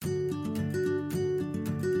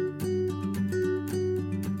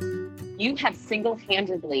You have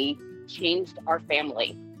single-handedly changed our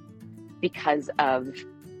family because of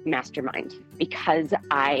Mastermind, because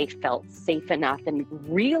I felt safe enough and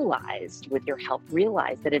realized, with your help,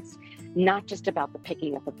 that it's not just about the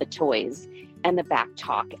picking up of the toys and the back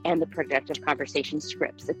talk and the productive conversation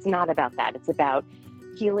scripts. It's not about that. It's about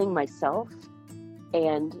healing myself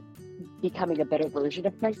and becoming a better version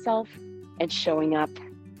of myself and showing up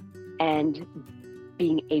and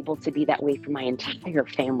being able to be that way for my entire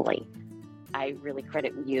family. I really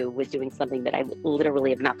credit you with doing something that I literally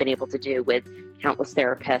have not been able to do with countless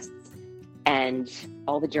therapists and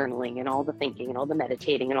all the journaling and all the thinking and all the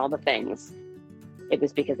meditating and all the things. It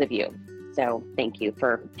was because of you. So thank you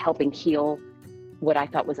for helping heal what I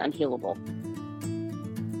thought was unhealable.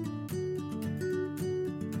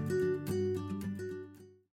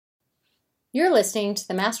 You're listening to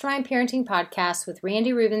the Mastermind Parenting Podcast with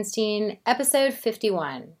Randy Rubenstein, episode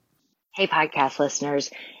 51. Hey, podcast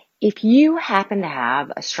listeners. If you happen to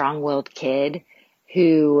have a strong-willed kid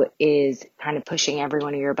who is kind of pushing every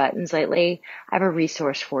one of your buttons lately, I have a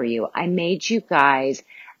resource for you. I made you guys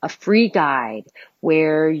a free guide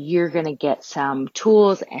where you're going to get some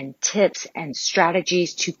tools and tips and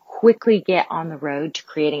strategies to quickly get on the road to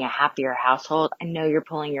creating a happier household. I know you're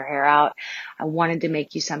pulling your hair out. I wanted to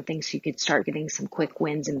make you something so you could start getting some quick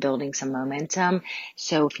wins and building some momentum.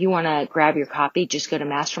 So if you want to grab your copy, just go to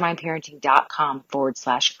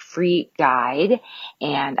mastermindparenting.com/free guide,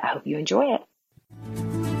 and I hope you enjoy it.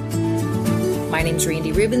 My name's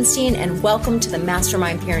Randy Rubenstein, and welcome to the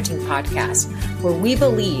Mastermind Parenting Podcast, where we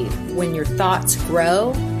believe when your thoughts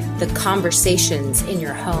grow, the conversations in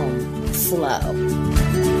your home flow.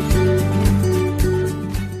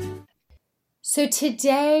 So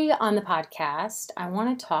today on the podcast, I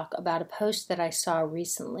want to talk about a post that I saw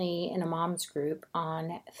recently in a mom's group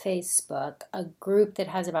on Facebook, a group that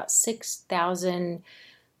has about 6,000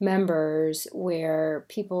 members where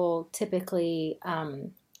people typically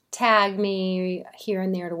tag me here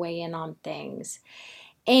and there to weigh in on things.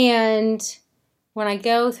 And when I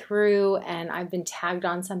go through and I've been tagged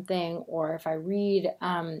on something, or if I read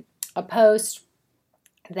a post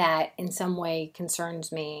that in some way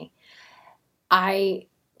concerns me, I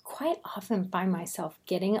quite often find myself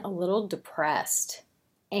getting a little depressed,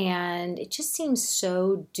 and it just seems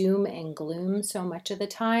so doom and gloom so much of the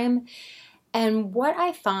time. And what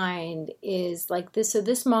I find is like this, so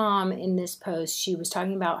this mom in this post, she was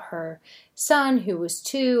talking about her son who was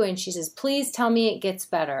 2, and she says, please tell me it gets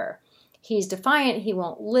better. He's defiant, he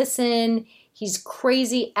won't listen, he's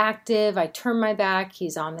crazy active, I turn my back,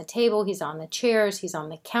 he's on the table, he's on the chairs, he's on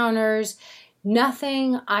the counters.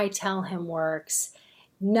 Nothing I tell him works.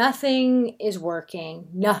 Nothing is working.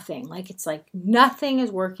 Nothing. Like, it's like nothing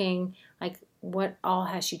is working. Like, what all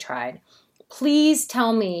has she tried? Please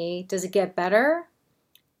tell me, does it get better?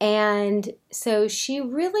 And so she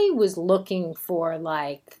really was looking for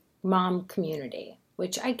like mom community,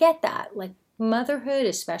 which I get that. Like motherhood,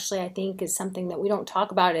 especially, I think is something that we don't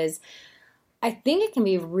talk about is I think it can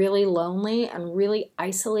be really lonely and really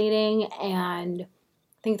isolating, and I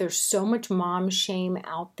think there's so much mom shame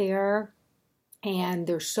out there, and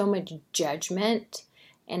there's so much judgment,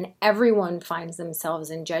 and everyone finds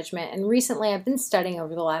themselves in judgment. And recently I've been studying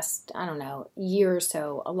over the last, year or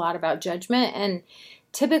so, a lot about judgment. And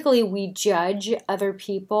typically we judge other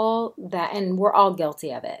people and we're all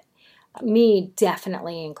guilty of it. Me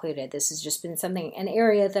definitely included. This has just been an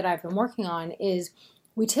area that I've been working on is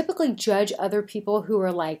we typically judge other people who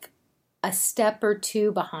are like a step or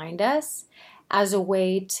two behind us as a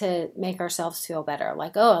way to make ourselves feel better.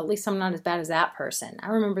 Like, oh, at least I'm not as bad as that person. I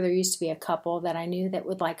remember there used to be a couple that I knew that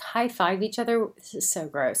would like high five each other. This is so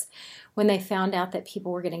gross. When they found out that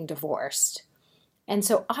people were getting divorced. And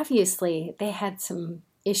so obviously they had some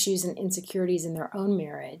issues and insecurities in their own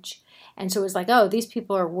marriage. And so it was like, oh, these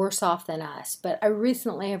people are worse off than us. But I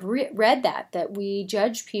recently have read that we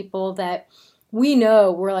judge people that we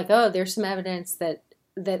know, we're like, oh, there's some evidence that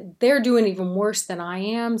they're doing even worse than I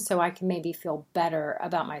am, so I can maybe feel better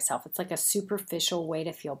about myself. It's like a superficial way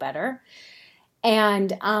to feel better.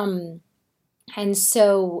 And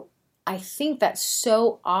so I think that's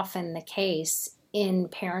so often the case in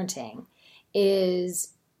parenting is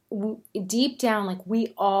deep down, like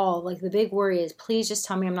we all, like the big worry is, please just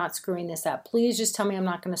tell me I'm not screwing this up. Please just tell me I'm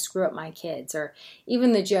not going to screw up my kids. Or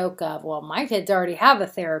even the joke of, well, my kids already have a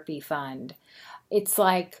therapy fund. It's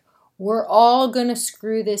like, we're all going to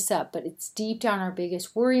screw this up, but it's deep down our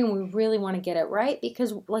biggest worry, and we really want to get it right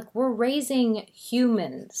because like we're raising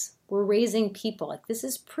humans. We're raising people. Like this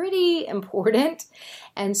is pretty important.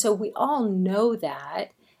 And so we all know that.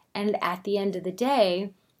 And at the end of the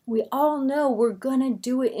day, we all know we're going to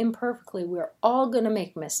do it imperfectly. We're all going to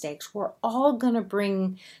make mistakes. We're all going to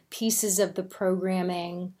bring pieces of the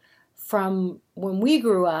programming from when we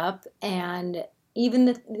grew up, and even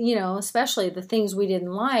especially the things we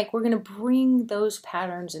didn't like, we're going to bring those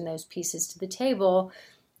patterns and those pieces to the table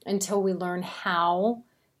until we learn how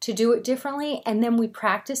to do it differently. And then we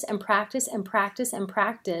practice and practice and practice and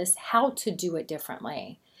practice how to do it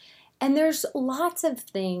differently. And there's lots of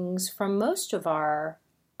things from most of our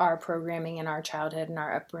programming in our childhood and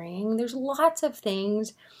our upbringing. There's lots of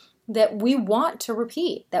things that we want to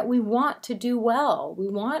repeat, that we want to do well. We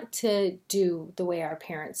want to do the way our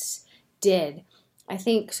parents did. I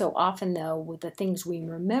think so often, though, with the things we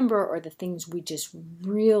remember or the things we just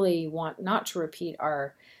really want not to repeat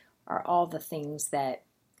are all the things that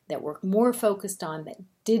we're more focused on that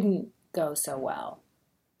didn't go so well.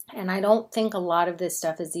 And I don't think a lot of this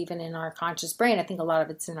stuff is even in our conscious brain. I think a lot of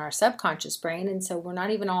it's in our subconscious brain. And so we're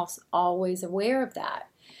not even always aware of that.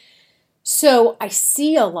 So I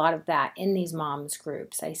see a lot of that in these moms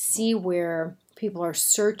groups. I see where people are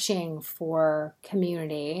searching for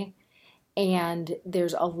community, and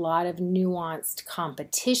there's a lot of nuanced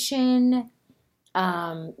competition.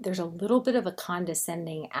 There's a little bit of a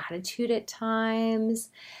condescending attitude at times.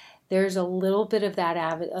 There's a little bit of that,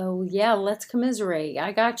 oh yeah, let's commiserate.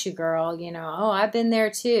 I got you, girl. Oh, I've been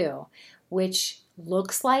there too, which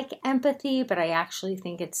looks like empathy, but I actually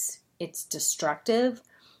think it's destructive,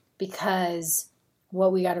 because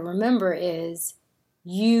what we got to remember is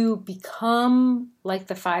you become like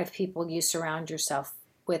the 5 people you surround yourself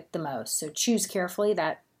with the most. So choose carefully,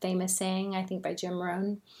 that famous saying, I think by Jim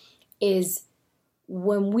Rohn, is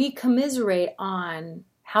when we commiserate on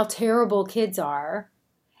how terrible kids are,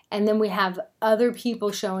 and then we have other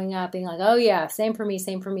people showing up being like, oh yeah, same for me,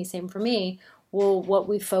 same for me, same for me. Well, what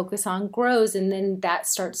we focus on grows, and then that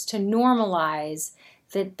starts to normalize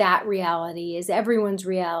that reality is everyone's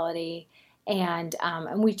reality, and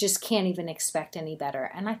we just can't even expect any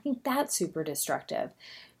better. And I think that's super destructive.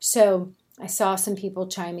 So I saw some people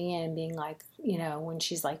chiming in and being like, when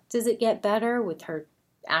she's like, does it get better with her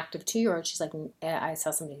active 2-year-old? She's like, I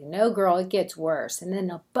saw somebody, no girl, it gets worse. And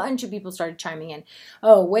then a bunch of people started chiming in,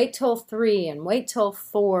 oh, wait till 3 and wait till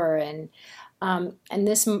 4. And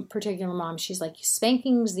this particular mom, she's like,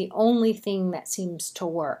 spanking's the only thing that seems to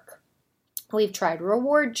work. We've tried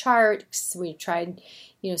reward charts, we've tried,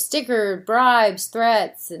 sticker, bribes,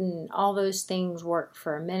 threats, and all those things work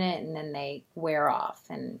for a minute and then they wear off.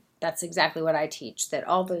 And that's exactly what I teach, that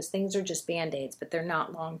all those things are just Band-Aids, but they're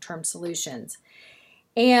not long-term solutions.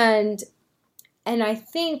 And I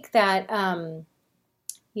think that,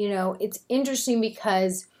 it's interesting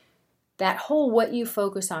because that whole what you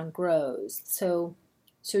focus on grows. So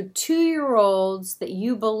 2-year-olds that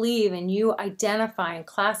you believe and you identify and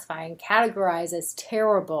classify and categorize as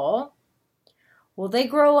terrible, will they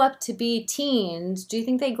grow up to be teens? Do you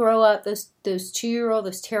think they grow up, those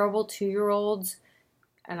terrible 2-year-olds?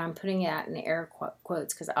 And I'm putting it in air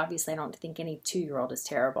quotes because obviously I don't think any 2-year-old is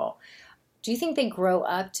terrible. Do you think they grow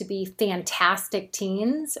up to be fantastic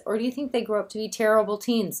teens, or do you think they grow up to be terrible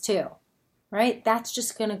teens too? Right? That's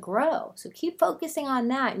just going to grow. So keep focusing on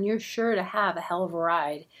that, and you're sure to have a hell of a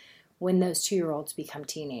ride when those 2-year-olds become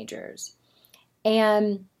teenagers.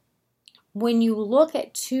 And when you look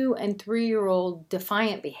at 2- and 3-year-old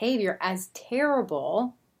defiant behavior as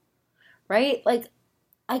terrible, right?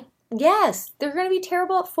 Yes, they're going to be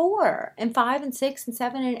terrible at 4 and 5 and 6 and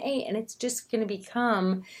 7 and 8, and it's just going to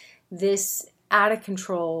become this out of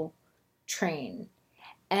control train.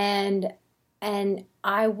 And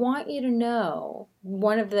I want you to know,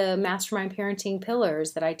 one of the mastermind parenting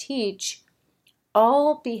pillars that I teach,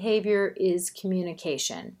 all behavior is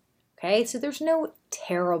communication. Okay, so there's no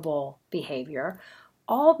terrible behavior.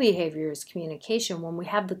 All behavior is communication when we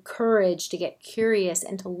have the courage to get curious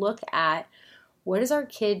and to look at, what is our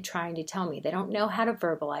kid trying to tell me? They don't know how to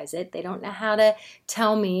verbalize it. They don't know how to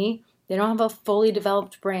tell me. They don't have a fully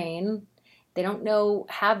developed brain. They don't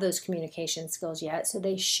have those communication skills yet. So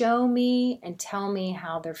they show me and tell me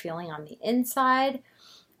how they're feeling on the inside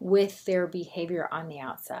with their behavior on the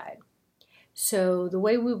outside. So the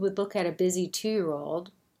way we would look at a busy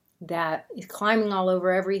 2-year-old that is climbing all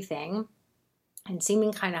over everything and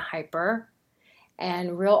seeming kind of hyper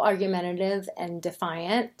and real argumentative and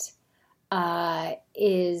defiant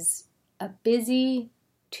is a busy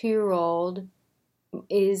 2-year-old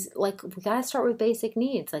is like, we got to start with basic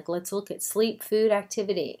needs. Like, let's look at sleep, food,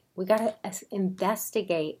 activity. We got to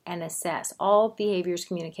investigate and assess all behaviors,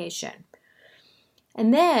 communication.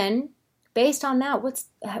 And then based on that,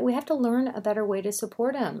 we have to learn a better way to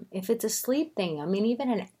support them. If it's a sleep thing, even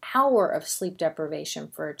an hour of sleep deprivation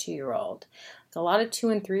for a 2-year-old, A lot of 2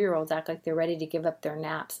 and 3-year-olds act like they're ready to give up their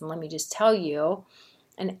naps. And let me just tell you,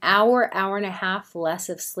 an hour and a half less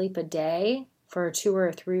of sleep a day for a 2 or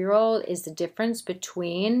a 3-year-old is the difference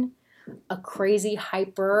between a crazy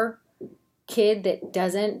hyper kid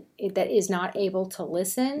that is not able to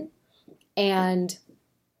listen and,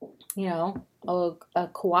 a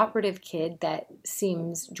cooperative kid that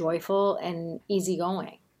seems joyful and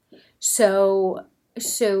easygoing. So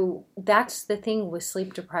that's the thing with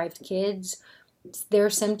sleep deprived kids. Their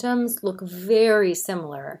symptoms look very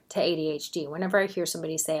similar to ADHD. Whenever I hear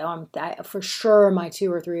somebody say, for sure my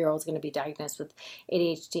 2 or 3-year-old is going to be diagnosed with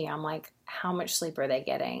ADHD, I'm like, how much sleep are they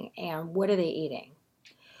getting and what are they eating?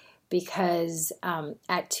 Because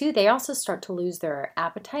at 2, they also start to lose their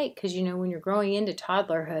appetite because, when you're growing into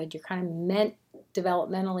toddlerhood, you're kind of meant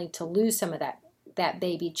developmentally to lose some of that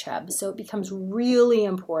baby chub. So it becomes really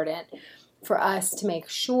important for us to make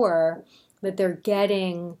sure that they're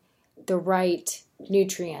getting the right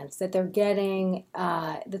nutrients, that they're getting,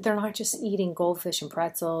 that they're not just eating goldfish and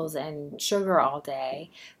pretzels and sugar all day,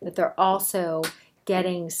 that they're also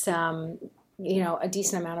getting some, a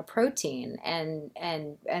decent amount of protein and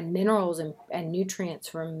minerals and nutrients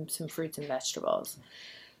from some fruits and vegetables.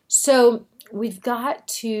 So we've got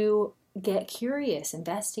to get curious,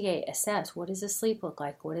 investigate, assess. What does the sleep look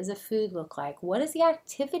like? What does the food look like? What does the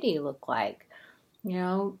activity look like?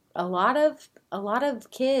 A lot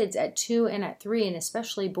of kids at 2 and at 3, and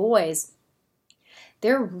especially boys,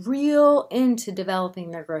 they're real into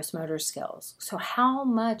developing their gross motor skills. So how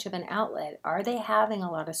much of an outlet are they having?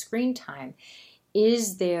 A lot of screen time?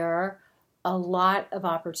 Is there a lot of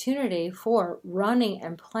opportunity for running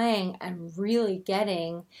and playing and really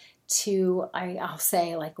getting to, I'll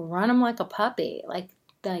say, like, run them like a puppy? Like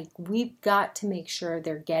we've got to make sure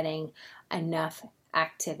they're getting enough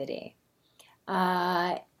activity.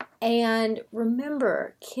 And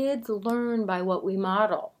remember, kids learn by what we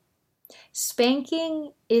model.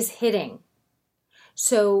 Spanking is hitting.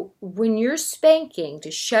 So when you're spanking,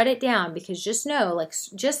 to shut it down, because just know,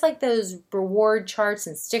 just like those reward charts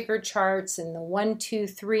and sticker charts and the 1, 2,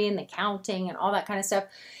 3 and the counting and all that kind of stuff,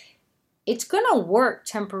 it's going to work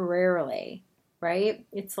temporarily, right?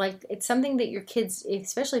 It's something that your kids,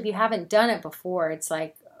 especially if you haven't done it before, it's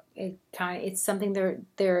something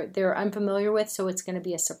they're unfamiliar with, so it's going to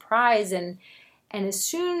be a surprise. And as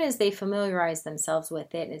soon as they familiarize themselves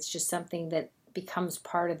with it, it's just something that becomes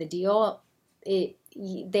part of the deal.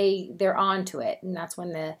 They're onto it, and that's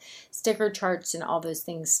when the sticker charts and all those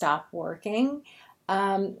things stop working.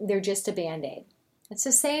 They're just a Band-Aid. It's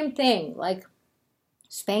the same thing, like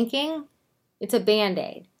spanking. It's a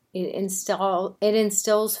Band-Aid. It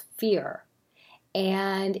instills fear.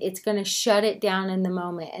 And it's going to shut it down in the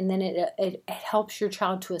moment. And then it helps your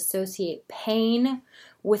child to associate pain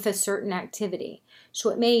with a certain activity.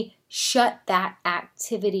 So it may shut that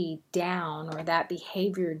activity down or that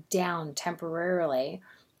behavior down temporarily,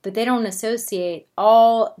 but they don't associate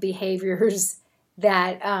all behaviors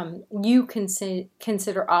that you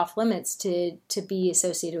consider off limits to be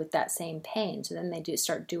associated with that same pain. So then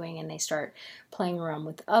they start playing around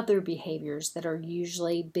with other behaviors that are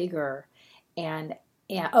usually bigger. And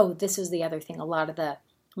this was the other thing. A lot of the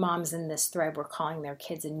moms in this thread were calling their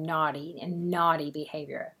kids naughty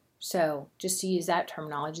behavior. So just to use that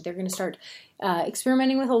terminology, they're going to start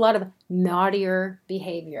experimenting with a lot of naughtier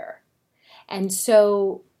behavior. And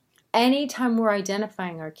so anytime we're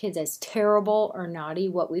identifying our kids as terrible or naughty,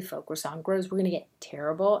 what we focus on grows. We're going to get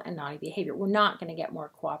terrible and naughty behavior. We're not going to get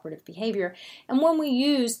more cooperative behavior. And when we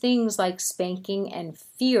use things like spanking and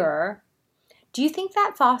fear, do you think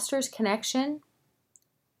that fosters connection?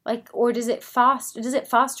 Or does it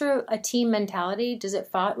foster a team mentality? Does it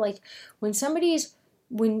when somebody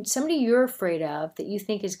you're afraid of that you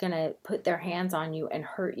think is going to put their hands on you and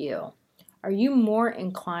hurt you, are you more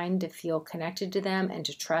inclined to feel connected to them and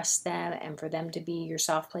to trust them and for them to be your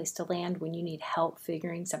soft place to land when you need help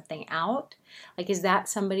figuring something out? Is that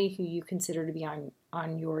somebody who you consider to be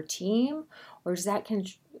on your team, or does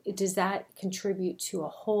that contribute to a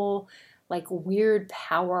whole weird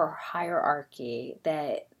power hierarchy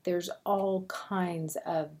that there's all kinds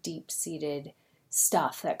of deep-seated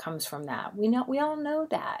stuff that comes from that? We all know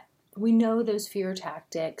that. We know those fear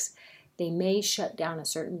tactics. They may shut down a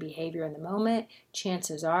certain behavior in the moment.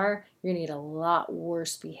 Chances are you're going to get a lot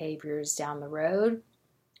worse behaviors down the road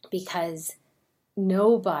because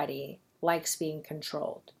nobody likes being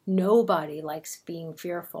controlled. Nobody likes being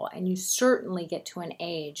fearful. And you certainly get to an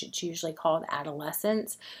age, it's usually called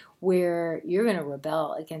adolescence, where you're going to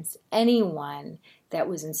rebel against anyone that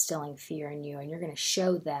was instilling fear in you. And you're going to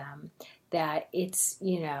show them that it's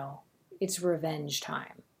revenge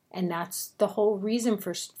time. And that's the whole reason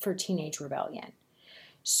for teenage rebellion.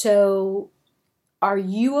 So are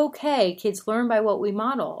you okay? Kids learn by what we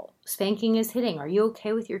model. Spanking is hitting. Are you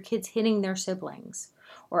okay with your kids hitting their siblings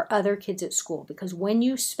or other kids at school? Because when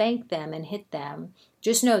you spank them and hit them,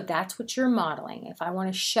 just know that's what you're modeling. If I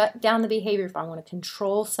want to shut down the behavior, if I want to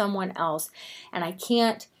control someone else, and I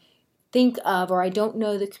can't think of, or I don't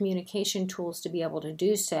know the communication tools to be able to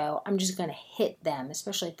do so, I'm just going to hit them,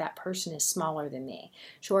 especially if that person is smaller than me.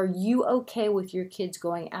 So are you okay with your kids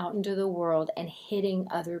going out into the world and hitting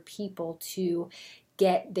other people to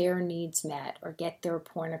get their needs met or get their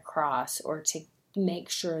point across or to make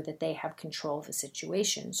sure that they have control of the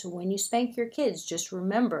situation? So when you spank your kids, just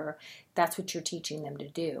remember that's what you're teaching them to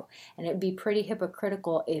do. And it would be pretty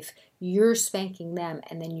hypocritical if you're spanking them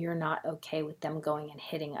and then you're not okay with them going and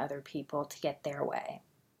hitting other people to get their way.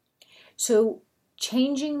 So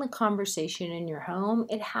changing the conversation in your home,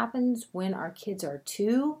 it happens when our kids are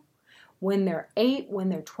 2, when they're 8, when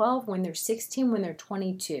they're 12, when they're 16, when they're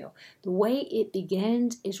 22. The way it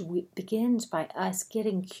begins begins by us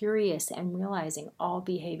getting curious and realizing all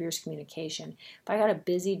behavior is communication. If I got a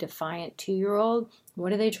busy, defiant 2-year-old,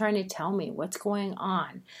 what are they trying to tell me? What's going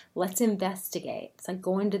on? Let's investigate. It's like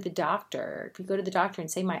going to the doctor. If you go to the doctor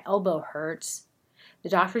and say, my elbow hurts, the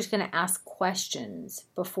doctor's going to ask questions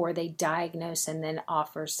before they diagnose and then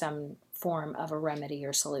offer some form of a remedy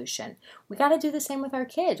or solution. We got to do the same with our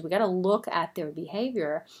kids. We got to look at their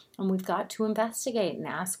behavior and we've got to investigate and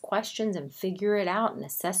ask questions and figure it out and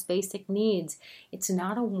assess basic needs. It's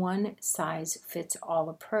not a one-size-fits-all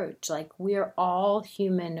approach. Like, we're all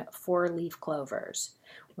human 4-leaf clovers.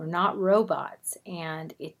 We're not robots,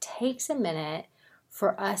 and it takes a minute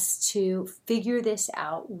for us to figure this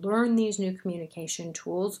out, learn these new communication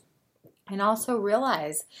tools, and also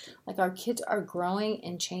realize, like, our kids are growing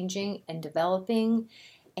and changing and developing,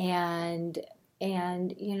 and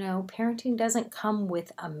you know, parenting doesn't come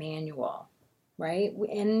with a manual, right?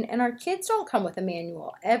 And our kids don't come with a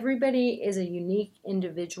manual. Everybody is a unique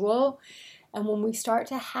individual. And when we start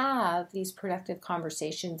to have these productive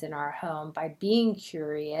conversations in our home by being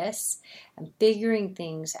curious and figuring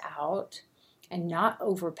things out and not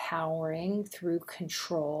overpowering through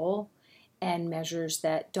control and measures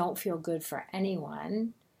that don't feel good for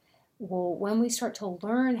anyone, well, when we start to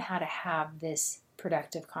learn how to have this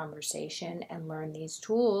productive conversation and learn these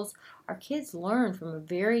tools, our kids learn from a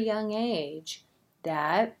very young age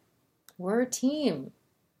that we're a team.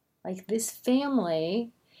 Like, this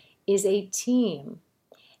family is a team,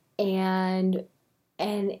 and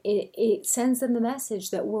it sends them the message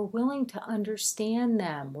that we're willing to understand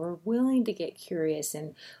them. We're willing to get curious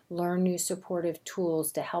and learn new supportive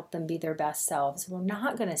tools to help them be their best selves. We're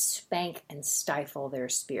not going to spank and stifle their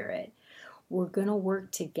spirit. We're going to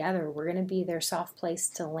work together. We're going to be their soft place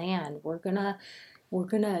to land. We're going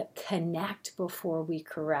to connect before we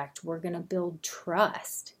correct. We're going to build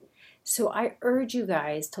trust. So I urge you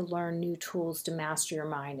guys to learn new tools to master your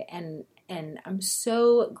mind. And I'm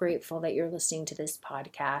so grateful that you're listening to this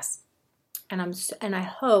podcast. And I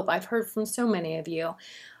hope, I've heard from so many of you.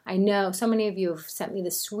 I know so many of you have sent me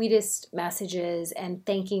the sweetest messages and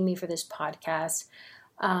thanking me for this podcast.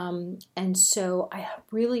 And so I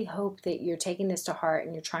really hope that you're taking this to heart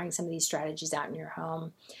and you're trying some of these strategies out in your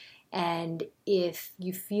home. And if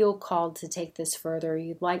you feel called to take this further,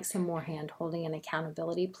 you'd like some more hand holding and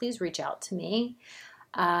accountability, please reach out to me.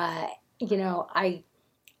 You know, I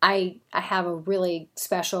have a really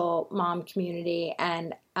special mom community,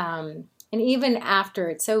 and even after,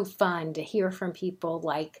 it's so fun to hear from people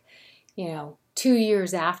like, you know, 2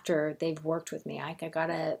 years after they've worked with me. I got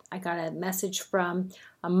a message from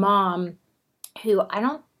a mom who I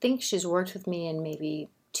don't think she's worked with me in maybe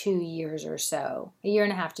 2 years or so,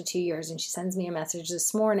 1.5 to 2 years, and she sends me a message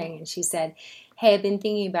this morning, and she said, "Hey, I've been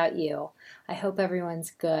thinking about you. I hope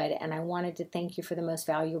everyone's good, and I wanted to thank you for the most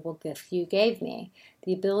valuable gift you gave me,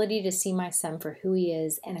 the ability to see my son for who he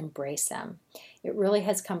is and embrace him. It really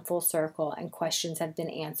has come full circle, and questions have been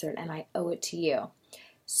answered, and I owe it to you.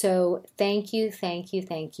 So thank you, thank you,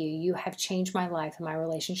 thank you. You have changed my life and my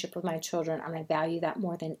relationship with my children, and I value that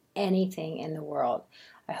more than anything in the world.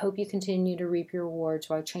 I hope you continue to reap your rewards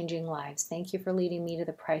while changing lives. Thank you for leading me to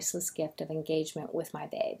the priceless gift of engagement with my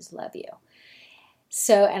babes. Love you."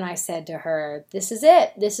 So, and I said to her, this is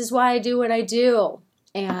it. This is why I do what I do.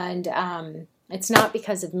 And it's not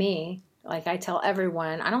because of me. Like I tell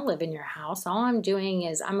everyone, I don't live in your house. All I'm doing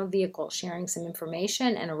is I'm a vehicle sharing some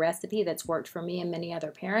information and a recipe that's worked for me and many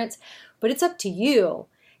other parents. But it's up to you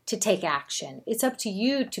to take action. It's up to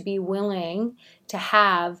you to be willing to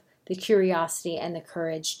have the curiosity and the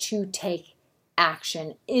courage to take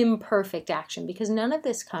action, imperfect action, because none of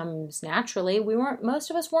this comes naturally. Most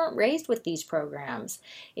of us weren't raised with these programs.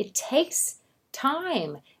 It takes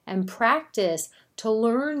time and practice to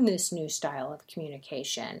learn this new style of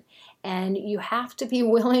communication. And you have to be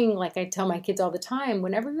willing, like I tell my kids all the time,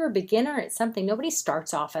 whenever you're a beginner at something, nobody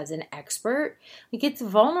starts off as an expert. Like, it's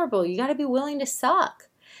vulnerable. You got to be willing to suck.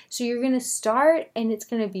 So you're going to start and it's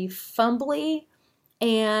going to be fumbly,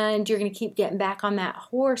 and you're going to keep getting back on that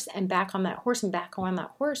horse and back on that horse and back on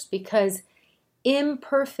that horse, because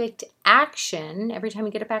imperfect action, every time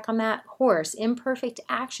you get it back on that horse, imperfect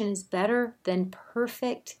action is better than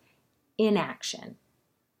perfect inaction.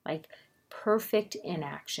 Like perfect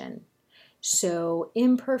inaction. So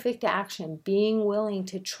imperfect action, being willing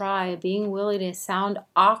to try, being willing to sound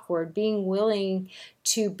awkward, being willing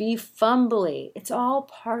to be fumbly, it's all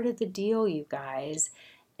part of the deal, you guys.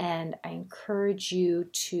 And I encourage you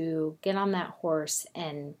to get on that horse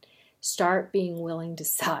and start being willing to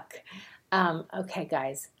suck. Okay,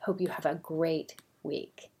 guys, hope you have a great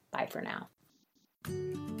week. Bye for now.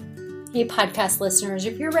 Hey, podcast listeners,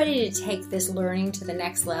 if you're ready to take this learning to the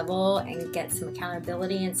next level and get some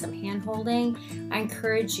accountability and some hand-holding, I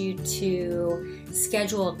encourage you to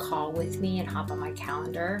schedule a call with me and hop on my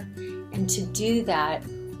calendar. And to do that,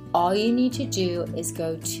 all you need to do is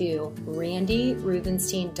go to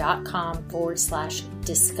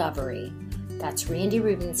randyrubenstein.com/discovery. That's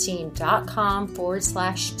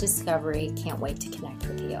randyrubenstein.com/discovery. Can't wait to connect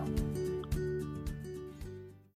with you.